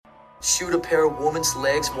shoot a pair of woman's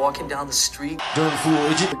legs walking down the street. Darn fool,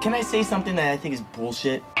 idiot. Can I say something that I think is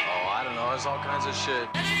bullshit? Oh, I don't know. There's all kinds of shit.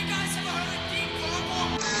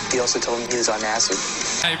 He also told me he was on acid.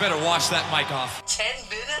 Hey, you better wash that mic off. 10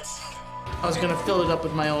 minutes? I was gonna fill it up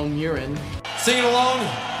with my own urine. Singing along,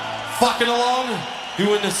 fucking along,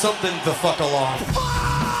 doing something the fuck along.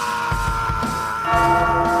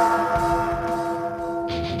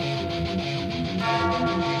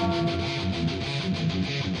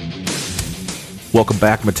 Welcome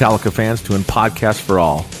back, Metallica fans, to In Podcast for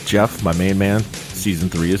All. Jeff, my main man, Season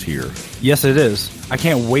 3 is here. Yes, it is. I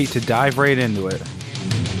can't wait to dive right into it.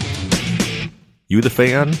 You, the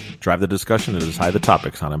fan, drive the discussion and decide the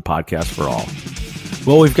topics on In Podcast for All.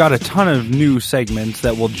 Well, we've got a ton of new segments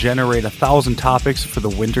that will generate 1,000 topics for the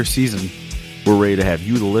winter season. We're ready to have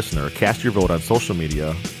you, the listener, cast your vote on social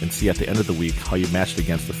media and see at the end of the week how you matched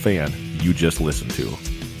against the fan you just listened to.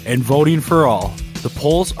 And voting for all. The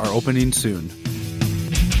polls are opening soon.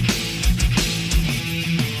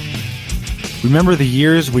 Remember the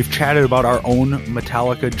years we've chatted about our own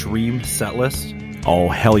Metallica dream set list? Oh,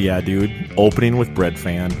 hell yeah, dude. Opening with Bread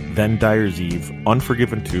Fan, then Dyer's Eve,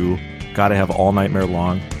 Unforgiven 2, Gotta Have All Nightmare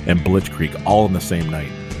Long, and Blitzkrieg all in the same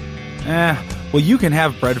night. Well, you can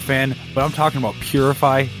have Bread Fan, but I'm talking about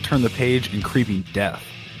Purify, Turn the Page, and Creeping Death.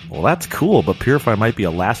 Well, that's cool, but Purify might be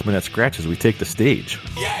a last-minute scratch as we take the stage.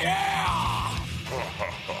 Yeah!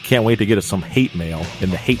 Can't wait to get us some hate mail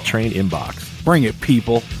in the Hate Train inbox. Bring it,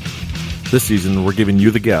 people. This season, we're giving you,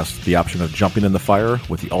 the guest, the option of jumping in the fire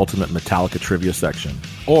with the ultimate Metallica trivia section.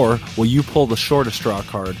 Or will you pull the shortest straw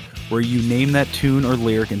card, where you name that tune or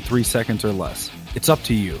lyric in 3 seconds or less? It's up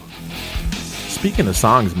to you. Speaking of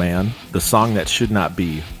songs, man, the song that should not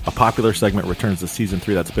be, a popular segment returns to Season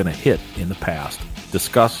 3 that's been a hit in the past.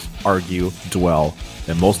 Discuss, argue, dwell,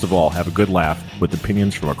 and most of all, have a good laugh with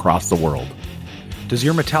opinions from across the world. Does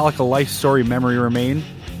your Metallica life story memory remain?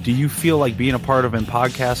 Do you feel like being a part of In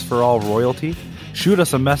Podcast for All royalty? Shoot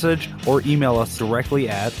us a message or email us directly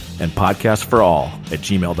at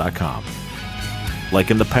inpodcastforall@gmail.com. Like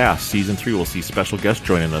in the past, Season 3 will see special guests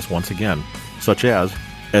joining us once again, such as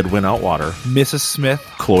Edwin Outwater, Mrs. Smith,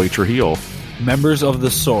 Chloe Trujillo, members of The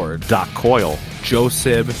Sword, Doc Coyle, Joe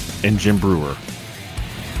Sib, and Jim Brewer.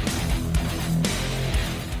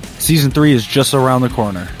 Season 3 is just around the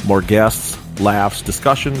corner. More guests, laughs,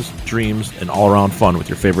 discussions, dreams, and all-around fun with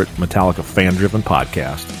your favorite Metallica fan-driven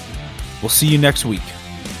podcast. We'll see you next week.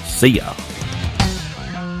 See ya.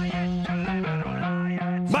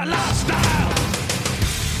 My life!